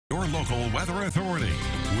local weather authority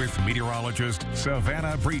with meteorologist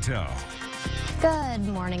Savannah Brito. Good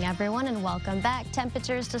morning, everyone, and welcome back.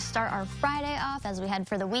 Temperatures to start our Friday off as we head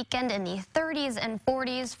for the weekend in the 30s and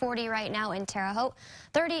 40s. 40 right now in Terre Haute,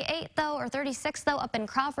 38 though, or 36 though up in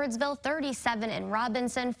Crawfordsville, 37 in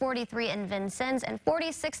Robinson, 43 in Vincennes, and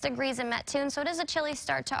 46 degrees in Mattoon. So it is a chilly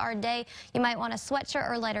start to our day. You might want a sweatshirt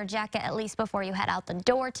or lighter jacket at least before you head out the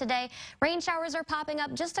door today. Rain showers are popping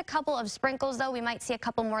up, just a couple of sprinkles though. We might see a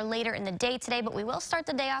couple more later in the day today, but we will start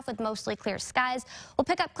the day off with mostly clear skies. We'll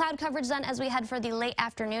pick up cloud coverage then as we head for the late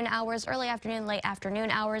afternoon hours, early afternoon, late afternoon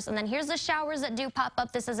hours. And then here's the showers that do pop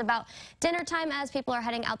up. This is about dinner time as people are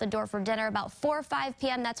heading out the door for dinner. About 4 or 5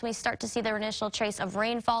 p.m. That's when we start to see the initial trace of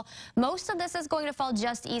rainfall. Most of this is going to fall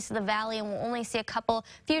just east of the valley, and we'll only see a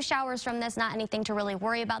few showers from this, not anything to really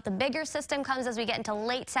worry about. The bigger system comes as we get into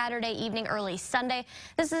late Saturday evening, early Sunday.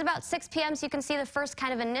 This is about 6 p.m. so you can see the first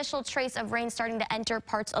kind of initial trace of rain starting to enter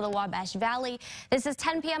parts of the Wabash Valley. This is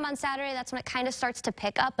 10 p.m. on Saturday. That's when it kind of starts to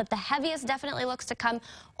pick up, but the heaviest definitely looks to come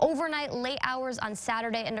overnight, late hours on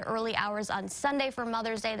Saturday into early hours on Sunday for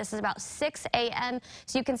Mother's Day. This is about 6 a.m.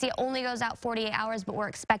 so you can see it only goes out 48 hours, but we're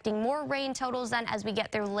expecting more rain totals then as we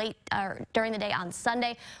get through late during the day on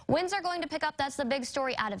Sunday. Winds are going to pick up. That's the big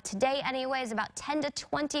story out of today anyways, about 10 to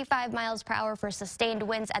 25 miles per hour for sustained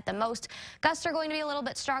winds at the most. Gusts are going to be a little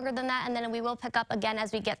bit stronger than that, and then we will pick up again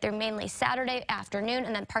as we get through mainly Saturday afternoon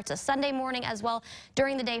and then parts of Sunday morning as well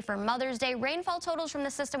during the day for Mother's Day. Rainfall totals from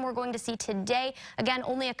the system we're going to see today. Again,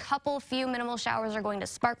 only a few minimal showers are going to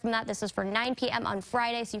spark from that. This is for 9 p.m. on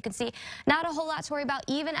Friday, so you can see not a whole lot to worry about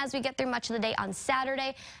even as we get through much of the day on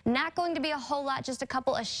Saturday. Not going to be a whole lot, just a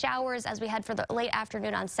couple of showers as we head for the late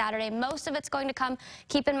afternoon on Saturday. Most of it's going to come.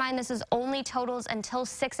 Keep in mind this is only totals until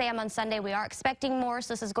 6 a.m. on Sunday. We are expecting more,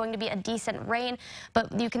 so this is going to be a decent rain,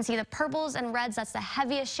 but you can see the purples and reds. That's the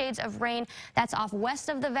heaviest shades of rain. That's off west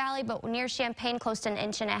of the valley, but near Champaign, close to 1.5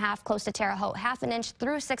 inches, close to Terre Haute, 1/2 inch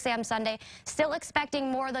through 6 a.m. Sunday. Still expecting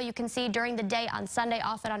more, though. You can see during the day on Sunday,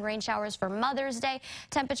 off and on rain showers for Mother's Day.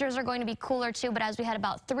 Temperatures are going to be cooler, too, but as we head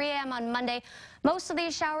about 3 a.m. on Monday, most of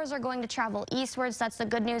these showers are going to travel eastwards. That's the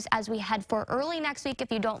good news as we head for early next week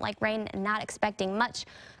if you don't like rain, not expecting much.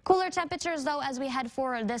 Cooler temperatures, though, as we head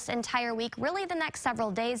for this entire week, really the next several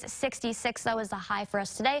days. 66, though, is the high for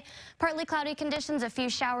us today. Partly cloudy conditions, a few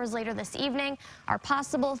showers later this evening are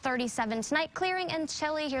possible. 37 tonight, clearing and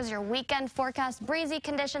chilly. Here's your weekend forecast. Breezy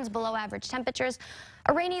conditions, below average temperatures.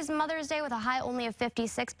 A rainy Mother's Day with a high only of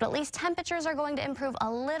 56, but at least temperatures are going to improve a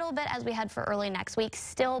little bit as we head for early next week.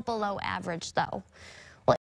 Still below average, though.